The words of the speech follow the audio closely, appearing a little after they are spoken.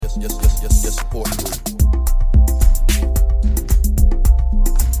your support group.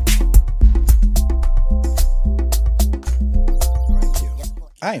 All right, Q.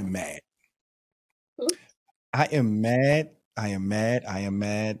 I am mad. I am mad. I am mad. I am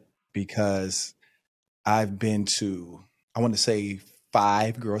mad because I've been to, I want to say,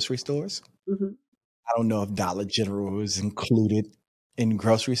 5 grocery stores. Mm-hmm. I don't know if Dollar General is included in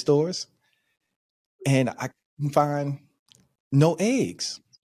grocery stores. And I can find no eggs.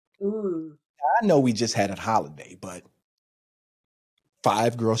 Mm. I know we just had a holiday, but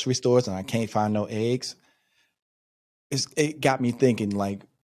 5 grocery stores and I can't find no eggs. It got me thinking, like,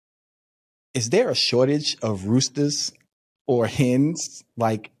 is there a shortage of roosters or hens?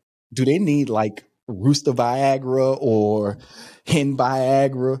 Like, do they need like rooster Viagra or hen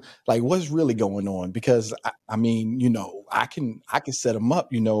Viagra? Like, what's really going on? Because I mean, I can set them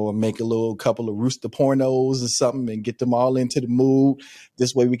up, and make a little couple of rooster pornos or something and get them all into the mood.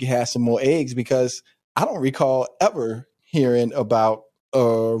 This way we can have some more eggs because I don't recall ever hearing about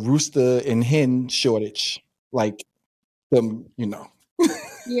a rooster and hen shortage. Like them.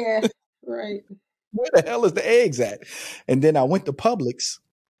 Yeah, right. Where the hell is the eggs at? And then I went to Publix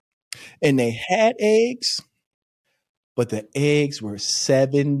and they had eggs, but the eggs were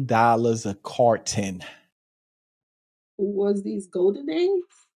 $7 a carton. Was these golden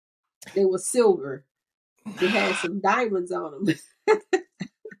eggs? They were silver. They had some diamonds on them.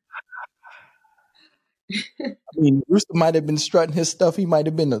 I mean, Rooster might have been strutting his stuff. He might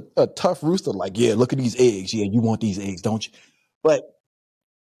have been a tough rooster, like, yeah, look at these eggs. Yeah, you want these eggs, don't you? But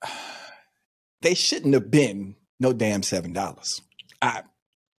they shouldn't have been no damn $7. I,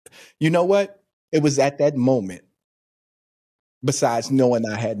 you know what? It was at that moment, besides knowing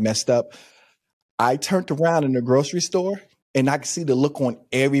I had messed up, I turned around in the grocery store and I could see the look on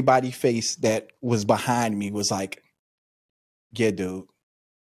everybody's face that was behind me was like, yeah, dude,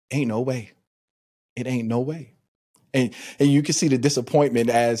 ain't no way. It ain't no way. And you can see the disappointment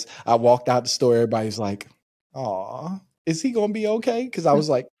as I walked out the store. Everybody's like, "Aw, is he gonna be okay?" Because I was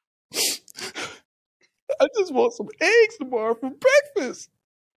like, I just want some eggs tomorrow for breakfast.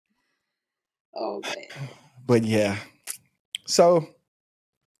 Oh man. But yeah, so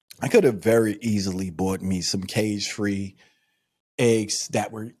I could have very easily bought me some cage-free eggs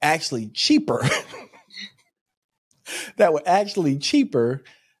that were actually cheaper. That were actually cheaper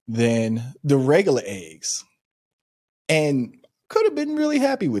than the regular eggs. And could have been really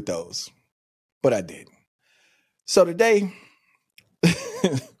happy with those, but I didn't. So today,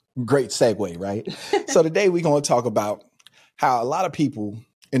 great segue, right? So today we're going to talk about how a lot of people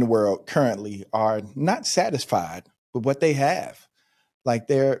in the world currently are not satisfied with what they have. Like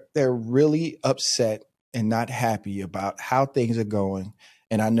they're really upset and not happy about how things are going.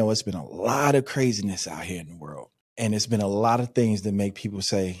 And I know it's been a lot of craziness out here in the world. And it's been a lot of things that make people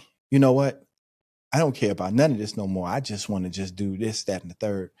say, you know what? I don't care about none of this no more. I just want to just do this, that, and the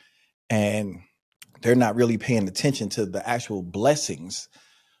third. And they're not really paying attention to the actual blessings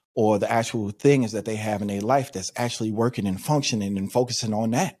or the actual things that they have in their life that's actually working and functioning and focusing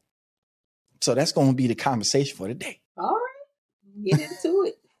on that. So that's going to be the conversation for today. All right. Get into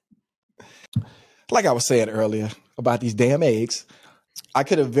it. Like I was saying earlier about these damn eggs, I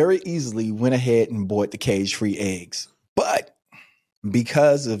could have very easily went ahead and bought the cage-free eggs. But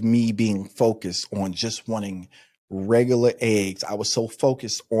because of me being focused on just wanting regular eggs, I was so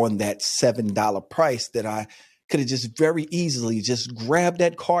focused on that $7 price that I could have just very easily just grabbed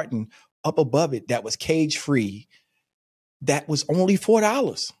that carton up above it that was cage free. That was only $4.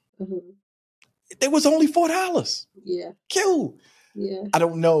 Mm-hmm. It was only $4. Yeah. Q. Yeah. I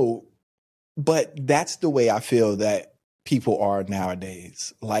don't know, but that's the way I feel that people are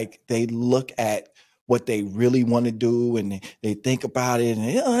nowadays. Like they look at what they really want to do and they think about it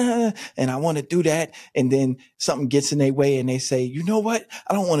and I want to do that. And then something gets in their way and they say, you know what?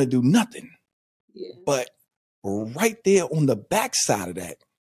 I don't want to do nothing. Yeah. But right there on the backside of that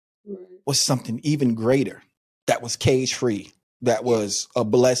was something even greater that was cage free, that was a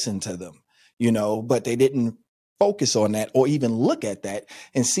blessing to them, but they didn't focus on that or even look at that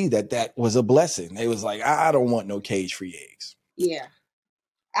and see that that was a blessing. They was like, I don't want no cage free eggs. Yeah.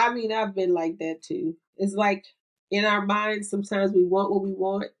 I mean, I've been like that too. It's like in our minds, sometimes we want what we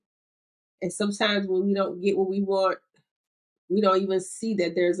want. And sometimes when we don't get what we want, we don't even see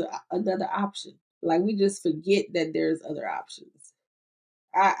that there's another option. Like we just forget that there's other options.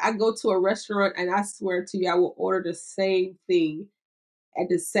 I go to a restaurant and I swear to you, I will order the same thing at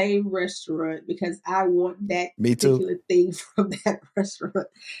the same restaurant because I want that Me too. particular thing from that restaurant.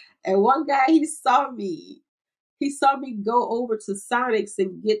 And one guy, he saw me. He saw me go over to Sonic's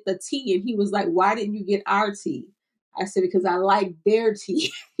and get the tea, and he was like, "Why didn't you get our tea?" I said, because I like their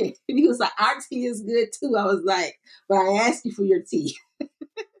tea. And he was like, our tea is good too. I was like, but I asked you for your tea.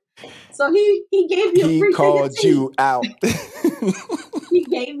 So he gave me a He free thing of called tea. you out. He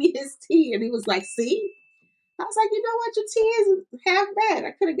gave me his tea and he was like, see? I was like, you know what? Your tea isn't half bad.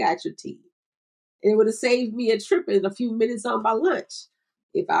 I could have got your tea. And it would have saved me a trip and a few minutes on my lunch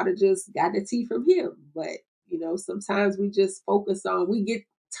if I'd have just got the tea from him. But, sometimes we just we get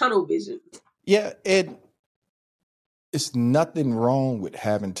tunnel vision. Yeah, it's nothing wrong with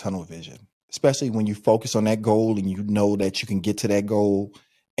having tunnel vision, especially when you focus on that goal and you know that you can get to that goal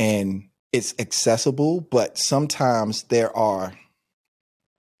and it's accessible. But sometimes there are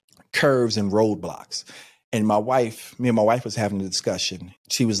curves and roadblocks. And me and my wife was having a discussion.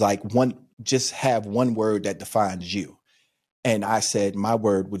 She was like, just have one word that defines you. And I said, my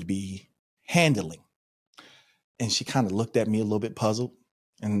word would be handling. And she kind of looked at me a little bit puzzled.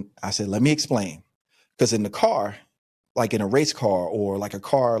 And I said, let me explain. Because in the car, like in a race car or like a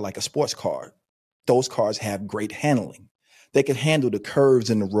car, like a sports car, those cars have great handling. They can handle the curves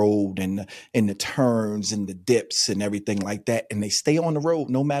in the road and the turns and the dips and everything like that. And they stay on the road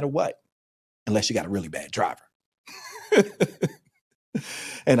no matter what, unless you got a really bad driver.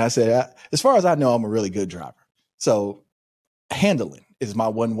 And I said, as far as I know, I'm a really good driver. So handling is my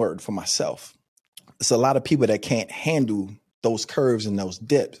one word for myself. It's a lot of people that can't handle those curves and those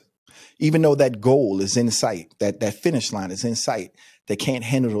dips. Even though that goal is in sight, that finish line is in sight, they can't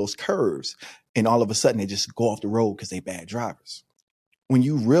handle those curves. And all of a sudden they just go off the road because they're bad drivers. When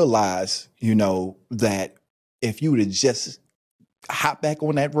you realize, that if you would have just hopped back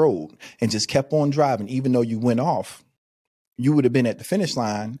on that road and just kept on driving, even though you went off, you would have been at the finish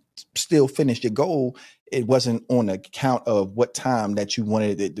line, still finished your goal. It wasn't on account of what time that you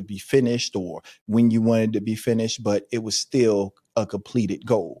wanted it to be finished or when you wanted it to be finished, but it was still a completed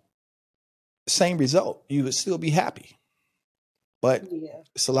goal. Same result, you would still be happy. But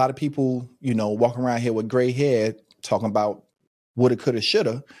it's a lot of people, walking around here with gray hair talking about woulda, coulda,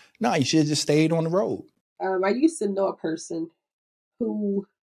 shoulda. No, you should have just stayed on the road. I used to know a person who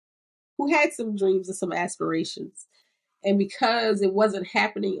had some dreams and some aspirations. And because it wasn't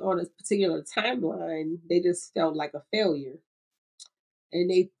happening on a particular timeline, they just felt like a failure. And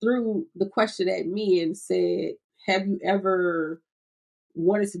they threw the question at me and said, have you ever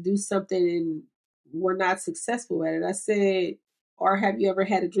wanted to do something and were not successful at it? I said, or have you ever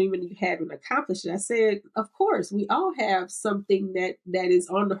had a dream and you hadn't accomplished it? I said, of course, we all have something that is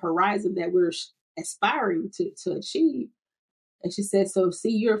on the horizon that we're aspiring to achieve. And she said, so see,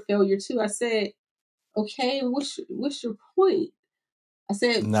 you're a failure too. I said, okay, what's your point? I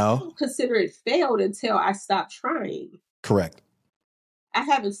said, no, I don't consider it failed until I stop trying. Correct. I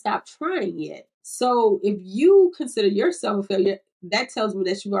haven't stopped trying yet. So if you consider yourself a failure, that tells me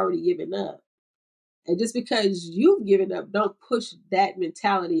that you've already given up. And just because you've given up, don't push that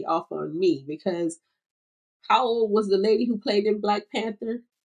mentality off on me. Because how old was the lady who played in Black Panther?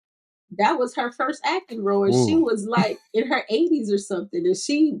 That was her first acting role, and she was like in her 80s or something, and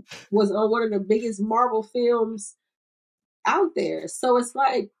she was on one of the biggest Marvel films out there. So it's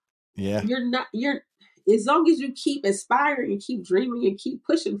like, you're as long as you keep aspiring and keep dreaming and keep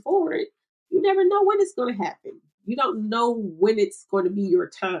pushing forward, you never know when it's going to happen. You don't know when it's going to be your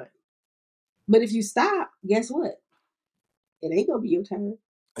time. But if you stop, guess what? It ain't going to be your time.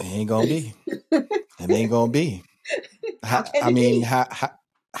 It ain't gonna be. It ain't gonna be.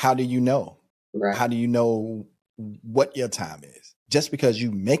 How do you know? Right. How do you know what your time is? Just because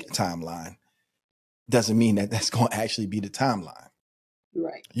you make a timeline doesn't mean that that's going to actually be the timeline.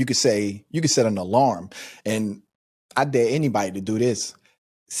 Right. You could set an alarm, and I dare anybody to do this.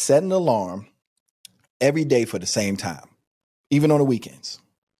 Set an alarm every day for the same time, even on the weekends.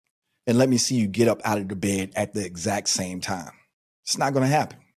 And let me see you get up out of the bed at the exact same time. It's not going to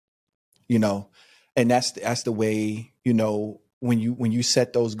happen, and that's the way, when you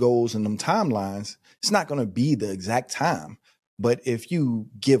set those goals and them timelines, it's not going to be the exact time. But if you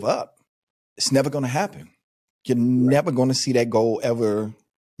give up, it's never going to happen. You're never going to see that goal ever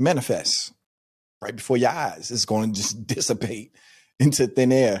manifest right before your eyes. It's going to just dissipate into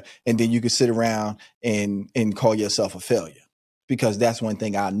thin air. And then you can sit around and call yourself a failure, because that's one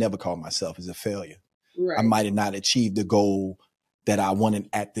thing I'll never call myself as a failure. Right. I might have not achieved the goal that I wanted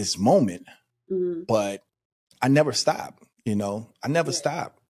at this moment, but I never stopped, I never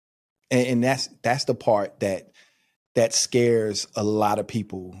stopped. And that's the part that scares a lot of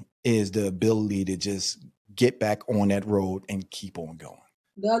people, is the ability to just get back on that road and keep on going.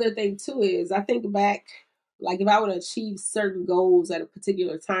 The other thing too is, I think back, like if I would achieve certain goals at a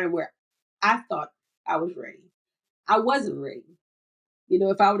particular time where I thought I was ready, I wasn't ready.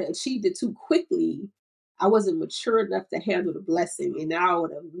 If I would have achieved it too quickly, I wasn't mature enough to handle the blessing, and I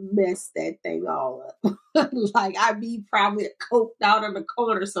would have messed that thing all up. Like I'd be probably coked out in the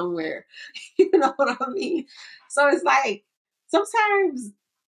corner somewhere. You know what I mean? So it's like sometimes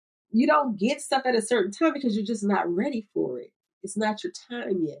you don't get stuff at a certain time because you're just not ready for it. It's not your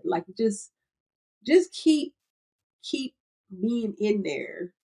time yet. Like just keep being in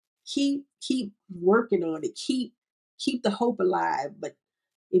there. Keep working on it. Keep the hope alive. But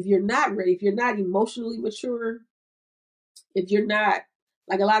if you're not ready, if you're not emotionally mature, if you're not,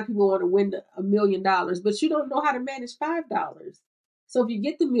 like, a lot of people want to win $1 million, but you don't know how to manage $5. So if you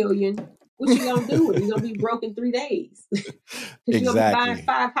get the million, what you gonna do with it? You're gonna be broke in 3 days because you're gonna be buying Exactly.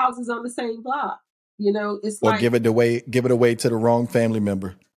 5 houses on the same block. It's Or like give it away to the wrong family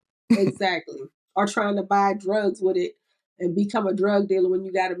member. exactly. Or trying to buy drugs with it and become a drug dealer when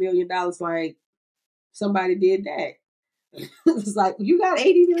you got $1 million. Like somebody did that. It's like you got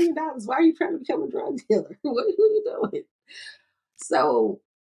 $80 million. Why are you trying to become a drug dealer? What are you doing? So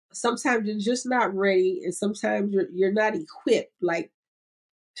sometimes you're just not ready, and sometimes you're not equipped. Like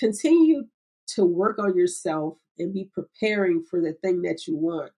continue to work on yourself and be preparing for the thing that you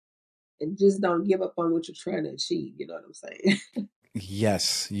want, and just don't give up on what you're trying to achieve. You know what I'm saying?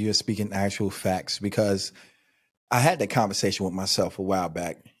 Yes, you're speaking actual facts because I had that conversation with myself a while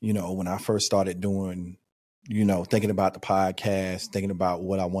back, when I first started doing, thinking about the podcast, thinking about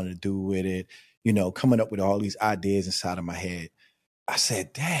what I wanted to do with it, coming up with all these ideas inside of my head. I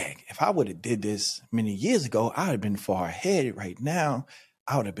said, dang, if I would have did this many years ago, I would have been far ahead right now.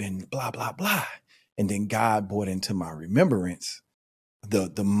 I would have been blah, blah, blah. And then God brought into my remembrance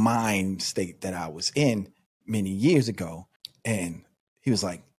the mind state that I was in many years ago. And he was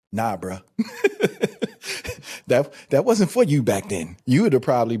like, nah, bro. that wasn't for you back then. You would have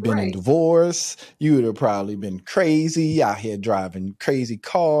probably been in Right. divorce. You would have probably been crazy out here driving crazy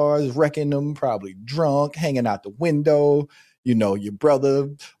cars, wrecking them, probably drunk, hanging out the window. Your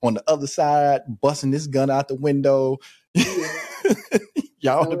brother on the other side busting this gun out the window. Yeah.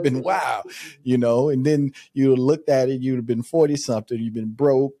 Y'all would So have it's been like, wow, and then you'd have looked at it, you'd have been 40 something, you've been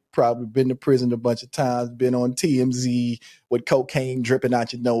broke, probably been to prison a bunch of times, been on TMZ with cocaine dripping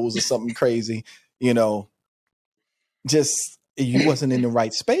out your nose or something crazy, just you wasn't in the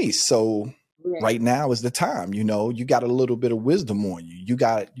right space. So right. right now is the time, you got a little bit of wisdom on you. You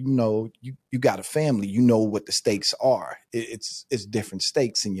got, you got a family, what the stakes are. It's different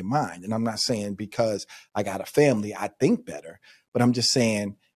stakes in your mind. And I'm not saying because I got a family, I think better, but I'm just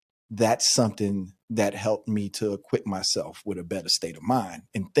saying that's something that helped me to equip myself with a better state of mind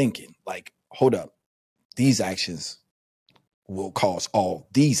and thinking like, hold up, these actions will cause all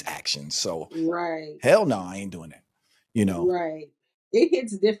these actions. So Right. hell no, I ain't doing that. Right. It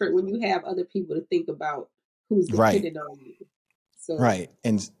hits different when you have other people to think about who's Right. dependent on you. So Right.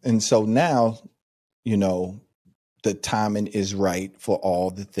 And so now, you know, the timing is right for all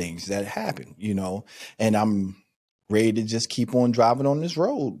the things that happen, and I'm ready to just keep on driving on this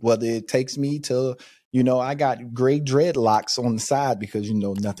road, whether it takes me to, I got gray dreadlocks on the side because,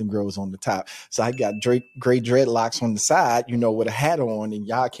 nothing grows on the top. So I got gray dreadlocks on the side, with a hat on, and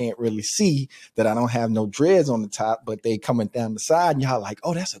y'all can't really see that I don't have no dreads on the top, but they coming down the side, and y'all like,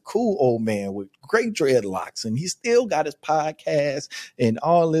 oh, that's a cool old man with gray dreadlocks. And he still got his podcast and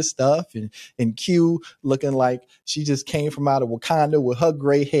all this stuff. And Q looking like she just came from out of Wakanda with her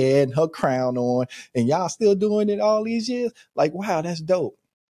gray hair and her crown on, and y'all still doing it all these years. Like, wow, that's dope.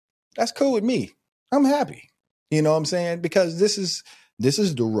 That's cool with me. I'm happy. You know what I'm saying? Because this is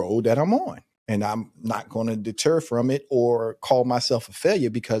the road that I'm on, and I'm not going to deter from it or call myself a failure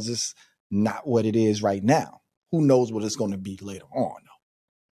because it's not what it is right now. Who knows what it's going to be later on?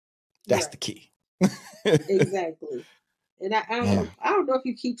 That's right. the key. Exactly. And Yeah. I don't know if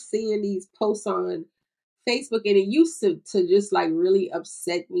you keep seeing these posts on Facebook, and it used to just like really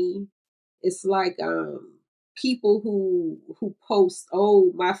upset me. It's like people who post,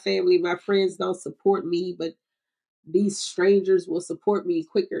 oh, my family, my friends don't support me, but these strangers will support me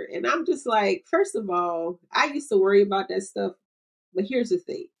quicker. And I'm just like, first of all, I used to worry about that stuff, but here's the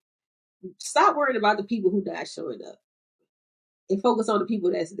thing. Stop worrying about the people who not showing up and focus on the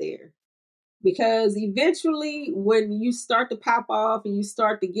people that's there. Because eventually, when you start to pop off and you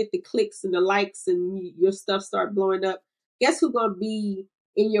start to get the clicks and the likes and your stuff start blowing up, guess who's gonna be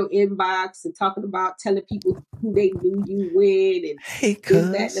in your inbox and talking about telling people who they knew you with and Hey, this,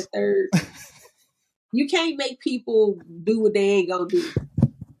 that, and the cuz. third. You can't make people do what they ain't gonna do.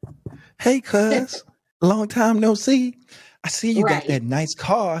 Hey, cuz. Long time no see. I see you got Right. that nice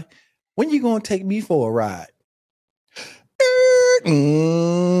car. When you gonna take me for a ride?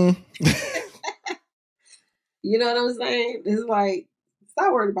 Mm. You know what I'm saying? It's like,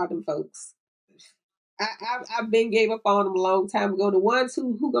 stop worrying about them folks. I've been gave up on them a long time ago. The ones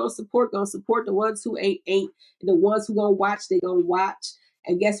who gonna support. The ones who ain't. And the ones who gonna watch, they gonna watch.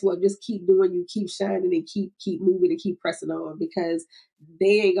 And guess what? Just keep doing you, keep shining, and keep moving and keep pressing on, because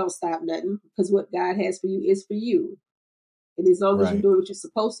they ain't gonna stop nothing. Because what God has for you is for you. And as long as you're Right. doing what you're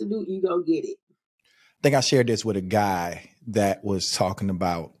supposed to do, you're gonna get it. I think I shared this with a guy that was talking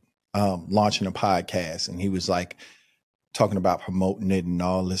about launching a podcast, and he was like talking about promoting it and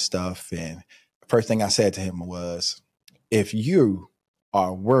all this stuff. And the first thing I said to him was, if you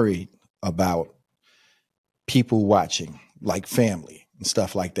are worried about people watching, like family and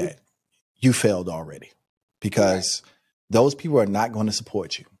stuff like that, you failed already, because those people are not going to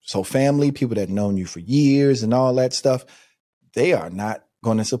support you. So family, people that have known you for years and all that stuff, they are not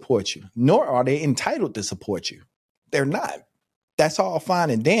going to support you, nor are they entitled to support you. They're not. That's all fine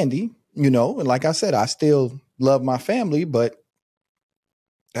and dandy, you know. And like I said, I still love my family, but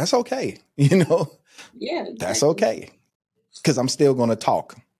that's okay. You know, Yeah, exactly. That's okay. Because I'm still going to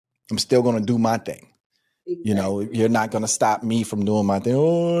talk. I'm still going to do my thing. Exactly. You know, you're not going to stop me from doing my thing.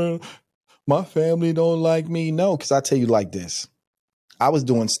 Oh, my family don't like me. No, because I tell you like this. I was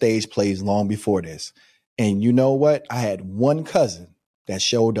doing stage plays long before this. And you know what? I had one cousin that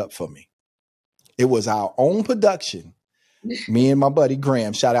showed up for me. It was our own production. Me and my buddy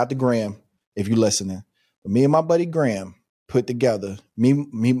Graham, shout out to Graham if you're listening. But me and my buddy Graham put together,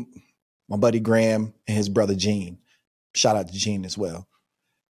 my buddy Graham and his brother Gene, shout out to Gene as well,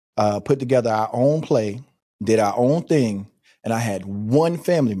 put together our own play, did our own thing, and I had one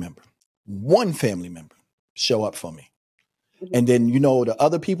family member show up for me. Mm-hmm. And then, you know, the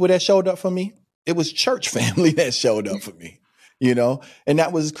other people that showed up for me, it was church family that showed up for me, you know, and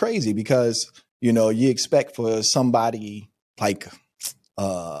that was crazy because, you know, you expect for somebody like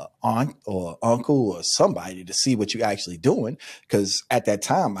aunt or uncle or somebody to see what you're actually doing. Because at that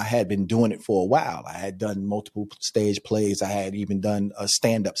time, I had been doing it for a while. I had done multiple stage plays. I had even done a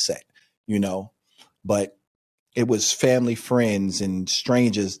stand-up set, you know, but it was family, friends, and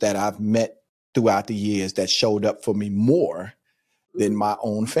strangers that I've met throughout the years that showed up for me more than my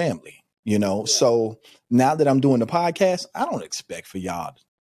own family, you know? Yeah. So now that I'm doing the podcast, I don't expect for y'all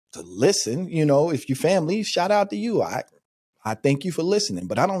to listen. You know, if you family, shout out to you. I thank you for listening,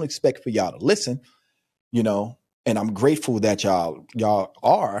 but I don't expect for y'all to listen, you know, and I'm grateful that y'all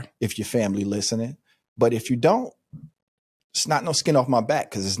are, if your family listening, but if you don't, it's not no skin off my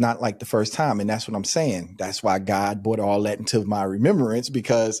back, because it's not like the first time. And that's what I'm saying. That's why God brought all that into my remembrance,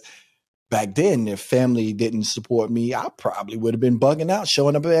 because back then, if family didn't support me, I probably would have been bugging out,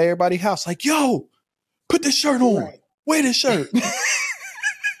 showing up at everybody's house like, yo, put this shirt on. Right. Wear this shirt.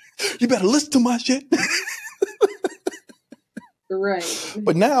 You better listen to my shit. Right.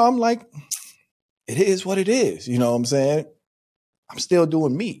 But now I'm like, it is what it is. You know what I'm saying? I'm still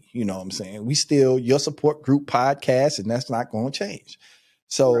doing me. You know what I'm saying? We still your support group podcast, and that's not going to change.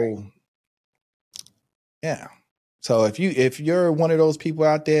 So, right. Yeah. So if you're one of those people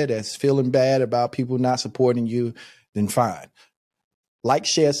out there that's feeling bad about people not supporting you, then fine. Like,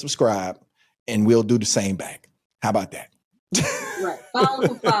 share, subscribe, and we'll do the same back. How about that? Right. Follow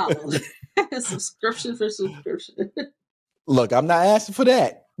for follow. Subscription for subscription. Look, I'm not asking for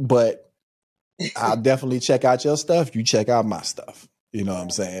that, but I'll definitely check out your stuff. You check out my stuff. You know what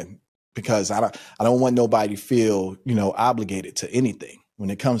I'm saying? Because I don't want nobody to feel, you know, obligated to anything when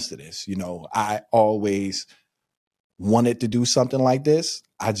it comes to this. You know, I always wanted to do something like this.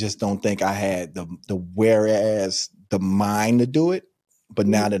 I just don't think I had the mind to do it. But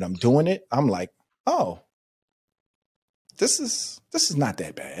now that I'm doing it, I'm like, oh, this is not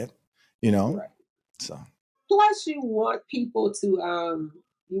that bad, you know? Right. So plus you want people to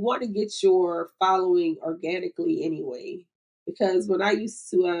you want to get your following organically anyway. Because when I used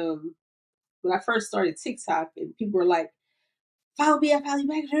to when I first started TikTok and people were like, follow me, I follow you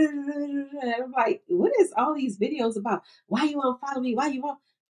back. And I'm like, what is all these videos about? Why you won't follow me? Why you won't?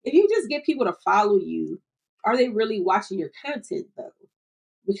 If you just get people to follow you, are they really watching your content though?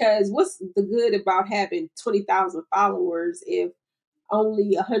 Because what's the good about having 20,000 followers if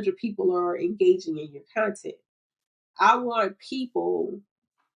only 100 people are engaging in your content? I want people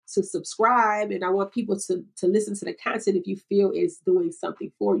to subscribe, and I want people to listen to the content if you feel it's doing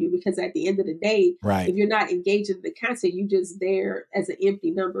something for you. Because at the end of the day, right. If you're not engaging in the content, you're just there as an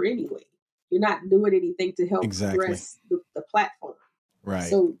empty number anyway. You're not doing anything to help progress the platform. Right.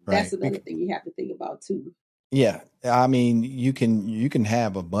 So that's another thing you have to think about too. Yeah. I mean, you can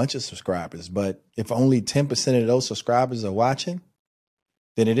have a bunch of subscribers, but if only 10% of those subscribers are watching,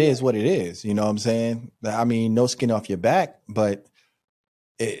 then it is what it is. You know what I'm saying? I mean, no skin off your back, but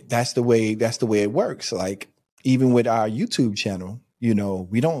that's the way it works. Like, even with our YouTube channel,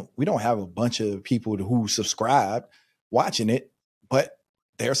 we don't have a bunch of people who subscribe watching it, but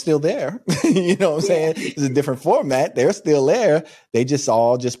they're still there. You know what I'm saying? It's a different format. They're still there. They just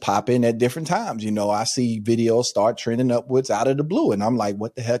all just pop in at different times. I see videos start trending upwards out of the blue, and I'm like,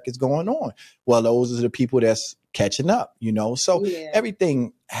 what the heck is going on? Well, those are the people that's catching up, So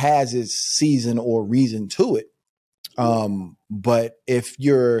everything has its season or reason to it. But if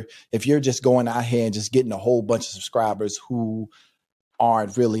you're just going out here and just getting a whole bunch of subscribers who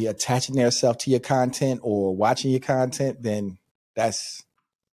aren't really attaching themselves to your content or watching your content, then that's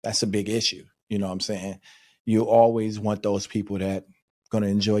a big issue. You know what I'm saying? You always want those people that going to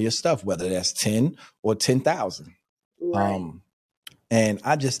enjoy your stuff, whether that's 10 or 10,000. Right. And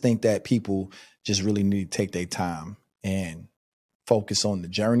I just think that people just really need to take their time and focus on the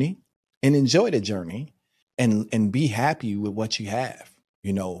journey and enjoy the journey and be happy with what you have.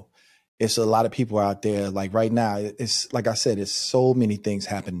 It's a lot of people out there, like right now, it's like I said, it's so many things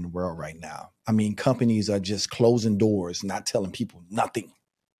happening in the world right now. I mean, companies are just closing doors, not telling people nothing.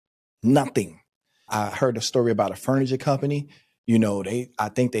 I heard a story about a furniture company. I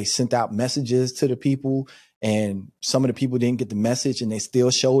think they sent out messages to the people, and some of the people didn't get the message and they still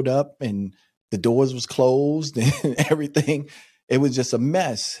showed up and the doors was closed and everything. It was just a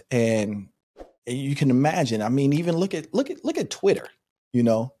mess. And you can imagine, I mean, even look at Twitter,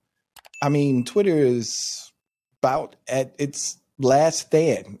 I mean, Twitter is about at its last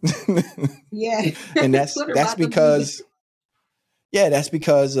stand. Yeah. And that's because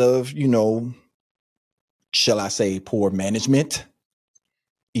of, shall I say, poor management.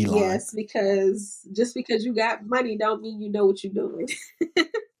 Elon. Yes, because just because you got money don't mean you know what you're doing.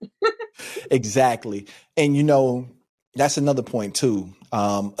 Exactly. And that's another point too.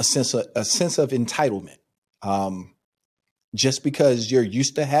 A sense of entitlement. Just because you're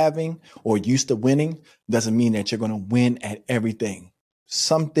used to having or used to winning doesn't mean that you're going to win at everything.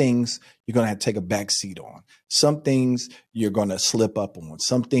 Some things you're going to have to take a back seat on. Some things you're going to slip up on.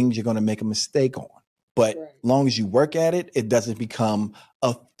 Some things you're going to make a mistake on. But as long as you work at it, it doesn't become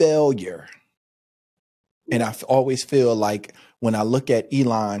a failure. And I always feel like when I look at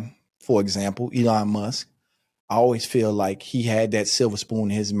Elon, for example, Elon Musk, I always feel like he had that silver spoon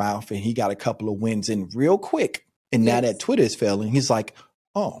in his mouth and he got a couple of wins in real quick. And now that Twitter is failing, he's like,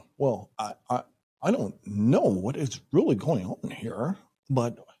 oh, well, I don't know what is really going on here,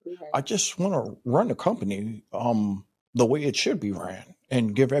 but I just want to run the company the way it should be ran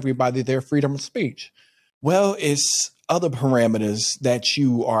and give everybody their freedom of speech. Well, it's other parameters that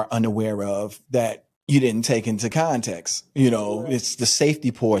you are unaware of that you didn't take into context. It's the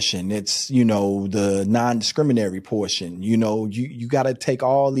safety portion. It's, the non-discriminatory portion. You got to take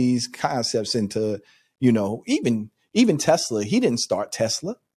all these concepts into, even Tesla. He didn't start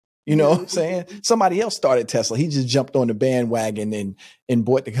Tesla. You know what I'm saying? Somebody else started Tesla. He just jumped on the bandwagon and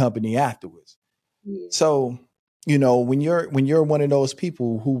bought the company afterwards. Yeah. So, when you're one of those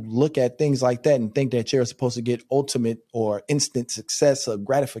people who look at things like that and think that you're supposed to get ultimate or instant success or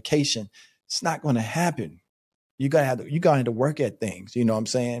gratification, it's not going to happen. You gotta have to work at things. You know what I'm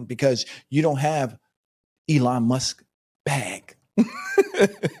saying? Because you don't have Elon Musk bag.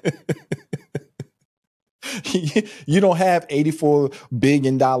 You don't have $84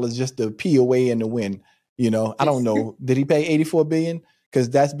 billion just to pee away in the wind. I don't know. Did he pay $84 billion? Because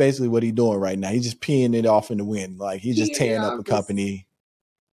that's basically what he's doing right now. He's just peeing it off in the wind. Like he's just tearing up a company.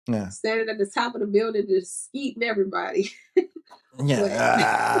 Yeah. Standing at the top of the building, just eating everybody.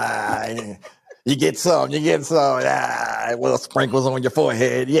 Yeah. You get some. Little sprinkles on your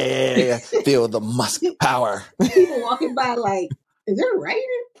forehead. Yeah. Feel the Musk power. People walking by like, is it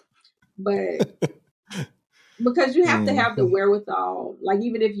raining? But because you have to have the wherewithal. Like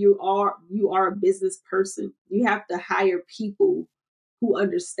even if you are a business person, you have to hire people who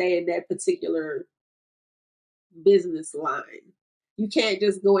understand that particular business line. You can't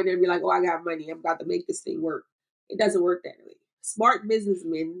just go in there and be like, oh, I got money, I'm about to make this thing work. It doesn't work that way. Smart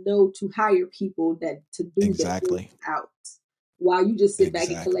businessmen know to hire people to do the business out while you just sit back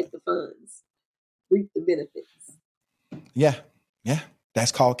and collect the funds, reap the benefits. Yeah.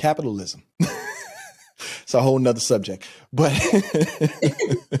 That's called capitalism. It's a whole nother subject, but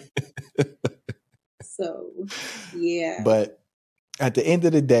so yeah. But at the end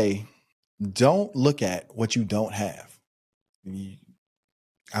of the day, don't look at what you don't have.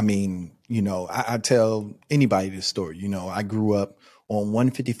 I mean, I tell anybody this story. I grew up on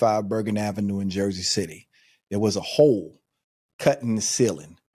 155 Bergen Avenue in Jersey City. There was a hole cut in the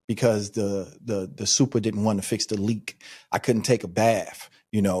ceiling because the super didn't want to fix the leak. I couldn't take a bath.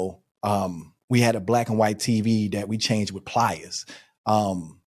 We had a black and white TV that we changed with pliers.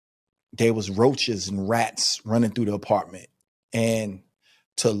 There was roaches and rats running through the apartment. And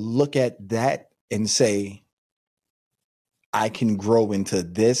to look at that and say, I can grow into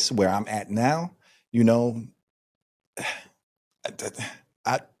this where I'm at now, you know,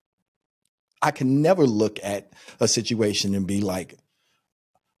 I I can never look at a situation and be like,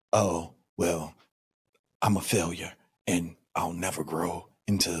 oh, well, I'm a failure and I'll never grow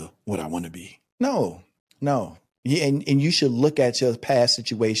into what I want to be. No, no. Yeah, and you should look at your past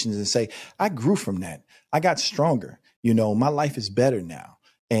situations and say, I grew from that. I got stronger. You know, my life is better now.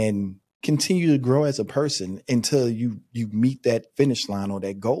 And continue to grow as a person until you meet that finish line or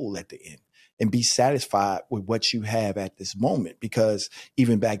that goal at the end, and be satisfied with what you have at this moment. Because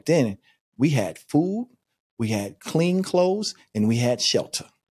even back then, we had food, we had clean clothes, and we had shelter.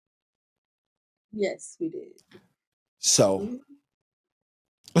 Yes, we did. So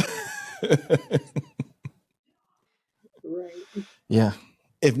Right. yeah.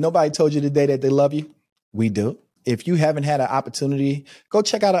 If nobody told you today that they love you, we do. If you haven't had an opportunity, go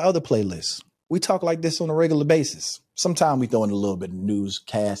check out our other playlists. We talk like this on a regular basis. Sometimes we throw in a little bit of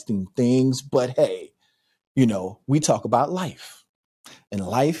newscasting things, but hey, you know, we talk about life, and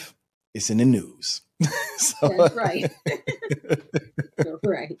life is in the news. That's right.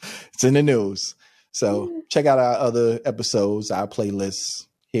 Right. It's in the news. So check out our other episodes, our playlists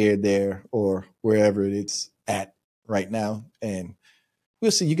here, there, or wherever it's at right now. And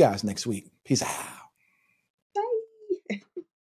we'll see you guys next week. Peace out.